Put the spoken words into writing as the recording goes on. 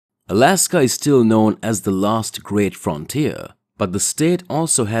Alaska is still known as the last great frontier, but the state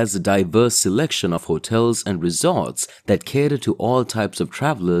also has a diverse selection of hotels and resorts that cater to all types of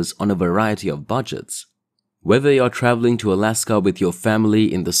travelers on a variety of budgets. Whether you're traveling to Alaska with your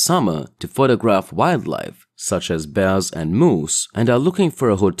family in the summer to photograph wildlife, such as bears and moose, and are looking for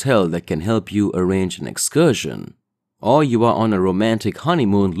a hotel that can help you arrange an excursion, or you are on a romantic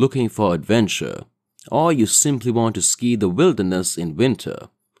honeymoon looking for adventure, or you simply want to ski the wilderness in winter,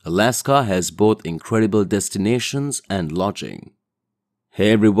 Alaska has both incredible destinations and lodging.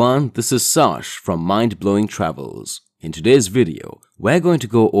 Hey everyone, this is Sash from Mind Blowing Travels. In today's video, we're going to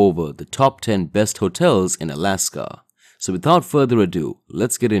go over the top 10 best hotels in Alaska. So without further ado,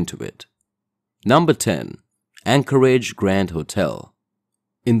 let's get into it. Number 10. Anchorage Grand Hotel.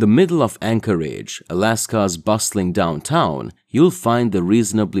 In the middle of Anchorage, Alaska's bustling downtown, you'll find the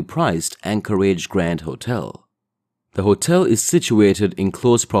reasonably priced Anchorage Grand Hotel. The hotel is situated in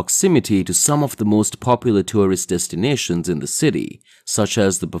close proximity to some of the most popular tourist destinations in the city, such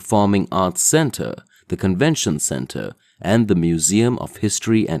as the Performing Arts Center, the Convention Center, and the Museum of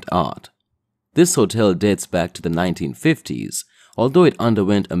History and Art. This hotel dates back to the 1950s, although it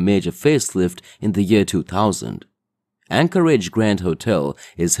underwent a major facelift in the year 2000. Anchorage Grand Hotel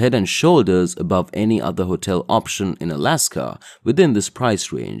is head and shoulders above any other hotel option in Alaska within this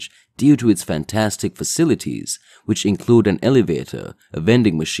price range due to its fantastic facilities, which include an elevator, a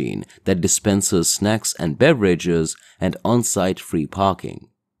vending machine that dispenses snacks and beverages, and on-site free parking.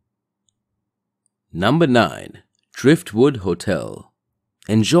 Number 9. Driftwood Hotel.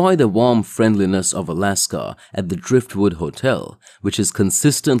 Enjoy the warm friendliness of Alaska at the Driftwood Hotel, which is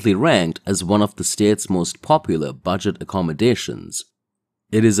consistently ranked as one of the state's most popular budget accommodations.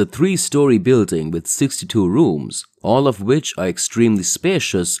 It is a 3-story building with 62 rooms, all of which are extremely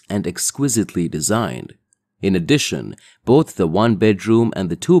spacious and exquisitely designed. In addition, both the 1-bedroom and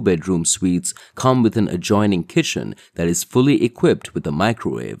the 2-bedroom suites come with an adjoining kitchen that is fully equipped with a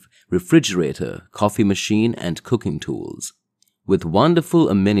microwave, refrigerator, coffee machine, and cooking tools. With wonderful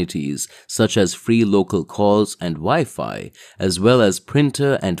amenities such as free local calls and Wi-Fi, as well as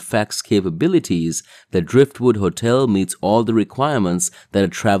printer and fax capabilities, the Driftwood Hotel meets all the requirements that a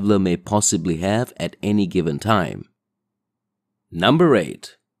traveler may possibly have at any given time. Number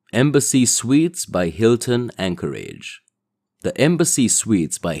 8. Embassy Suites by Hilton Anchorage. The Embassy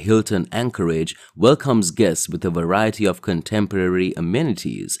Suites by Hilton Anchorage welcomes guests with a variety of contemporary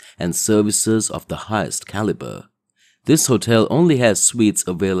amenities and services of the highest caliber. This hotel only has suites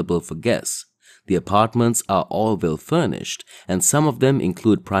available for guests. The apartments are all well furnished, and some of them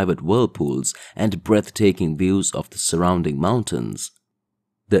include private whirlpools and breathtaking views of the surrounding mountains.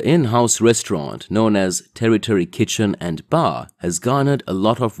 The in-house restaurant, known as Territory Kitchen and Bar, has garnered a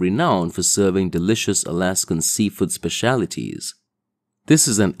lot of renown for serving delicious Alaskan seafood specialties. This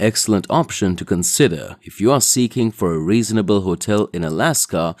is an excellent option to consider if you are seeking for a reasonable hotel in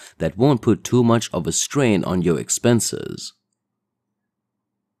Alaska that won't put too much of a strain on your expenses.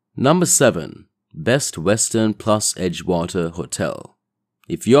 Number 7. Best Western plus Edgewater Hotel.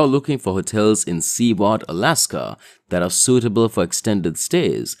 If you're looking for hotels in Seward, Alaska that are suitable for extended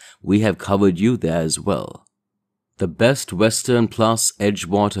stays, we have covered you there as well. The Best Western plus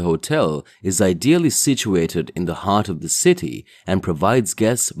Edgewater Hotel is ideally situated in the heart of the city and provides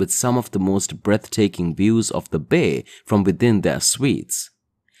guests with some of the most breathtaking views of the bay from within their suites.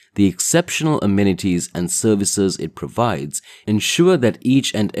 The exceptional amenities and services it provides ensure that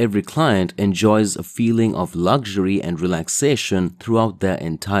each and every client enjoys a feeling of luxury and relaxation throughout their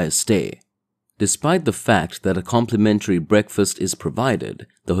entire stay. Despite the fact that a complimentary breakfast is provided,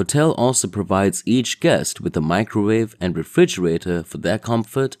 the hotel also provides each guest with a microwave and refrigerator for their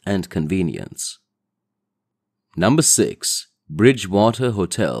comfort and convenience. Number 6. Bridgewater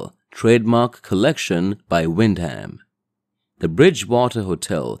Hotel Trademark Collection by Wyndham. The Bridgewater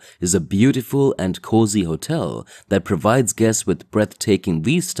Hotel is a beautiful and cozy hotel that provides guests with breathtaking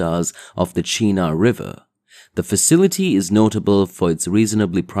vistas of the Chena River. The facility is notable for its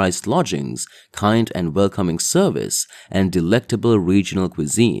reasonably priced lodgings, kind and welcoming service, and delectable regional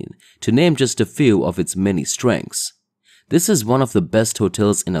cuisine, to name just a few of its many strengths. This is one of the best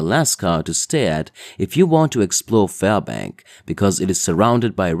hotels in Alaska to stay at if you want to explore Fairbank, because it is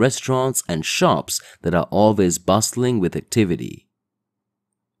surrounded by restaurants and shops that are always bustling with activity.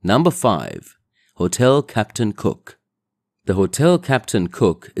 Number 5. Hotel Captain Cook. The Hotel Captain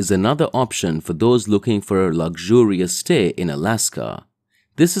Cook is another option for those looking for a luxurious stay in Alaska.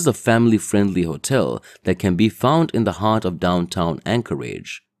 This is a family-friendly hotel that can be found in the heart of downtown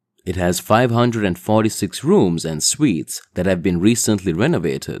Anchorage. It has 546 rooms and suites that have been recently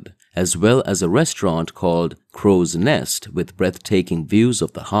renovated, as well as a restaurant called Crow's Nest with breathtaking views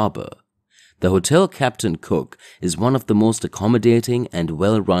of the harbor. The Hotel Captain Cook is one of the most accommodating and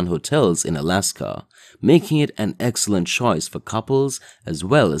well-run hotels in Alaska, making it an excellent choice for couples as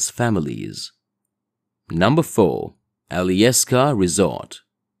well as families. Number 4. Alyeska Resort.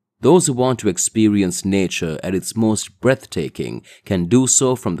 Those who want to experience nature at its most breathtaking can do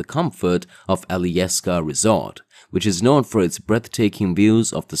so from the comfort of Alyeska Resort, which is known for its breathtaking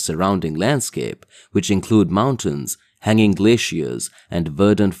views of the surrounding landscape, which include mountains, hanging glaciers, and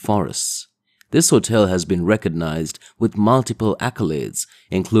verdant forests. This hotel has been recognized with multiple accolades,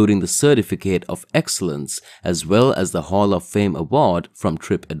 including the Certificate of Excellence as well as the Hall of Fame Award from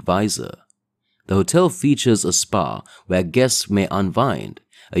TripAdvisor. The hotel features a spa where guests may unwind,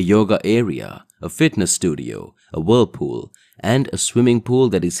 a yoga area, a fitness studio, a whirlpool, and a swimming pool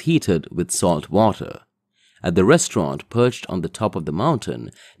that is heated with salt water. At the restaurant perched on the top of the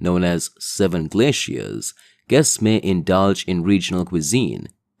mountain, known as Seven Glaciers, guests may indulge in regional cuisine,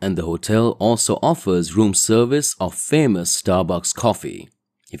 and the hotel also offers room service of famous Starbucks coffee.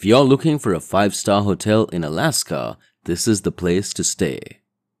 If you're looking for a 5-star hotel in Alaska, this is the place to stay.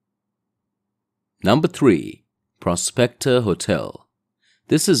 Number 3. Prospector Hotel.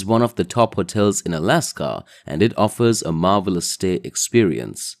 This is one of the top hotels in Alaska, and it offers a marvelous stay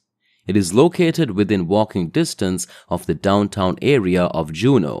experience. It is located within walking distance of the downtown area of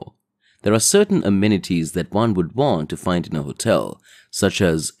Juneau. There are certain amenities that one would want to find in a hotel, such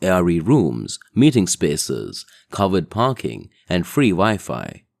as airy rooms, meeting spaces, covered parking, and free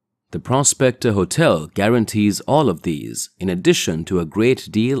Wi-Fi. The Prospector Hotel guarantees all of these, in addition to a great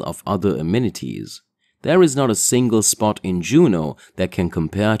deal of other amenities. There is not a single spot in Juneau that can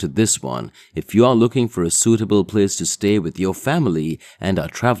compare to this one if you are looking for a suitable place to stay with your family and are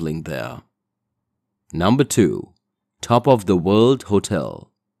traveling there. Number 2. Top of the World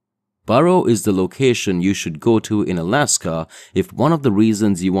Hotel. Burrow is the location you should go to in Alaska if one of the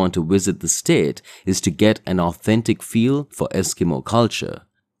reasons you want to visit the state is to get an authentic feel for Eskimo culture.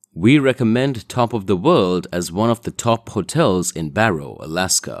 We recommend Top of the World as one of the top hotels in Barrow,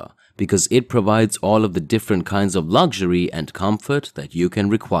 Alaska, because it provides all of the different kinds of luxury and comfort that you can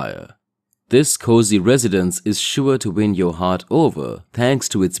require. This cozy residence is sure to win your heart over thanks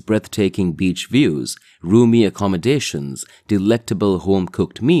to its breathtaking beach views, roomy accommodations, delectable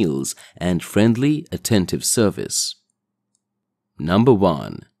home-cooked meals, and friendly, attentive service. Number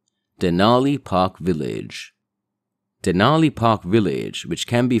 1. Denali Park Village. Denali Park Village, which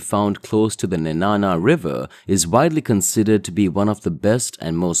can be found close to the Nenana River, is widely considered to be one of the best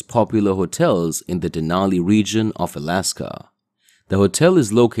and most popular hotels in the Denali region of Alaska. The hotel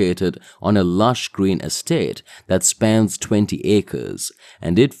is located on a lush green estate that spans 20 acres,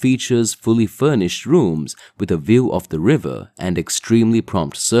 and it features fully furnished rooms with a view of the river and extremely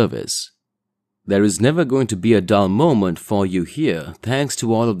prompt service. There is never going to be a dull moment for you here thanks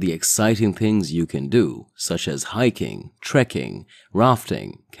to all of the exciting things you can do, such as hiking, trekking,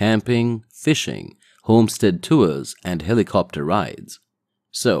 rafting, camping, fishing, homestead tours, and helicopter rides.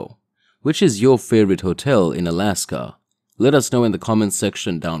 So, which is your favorite hotel in Alaska? Let us know in the comments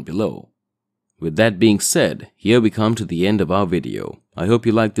section down below. With that being said, here we come to the end of our video. I hope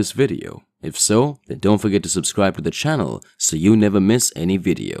you liked this video. If so, then don't forget to subscribe to the channel so you never miss any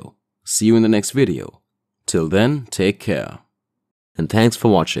video. See you in the next video. Till then, take care. And thanks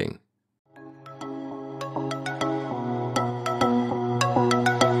for watching.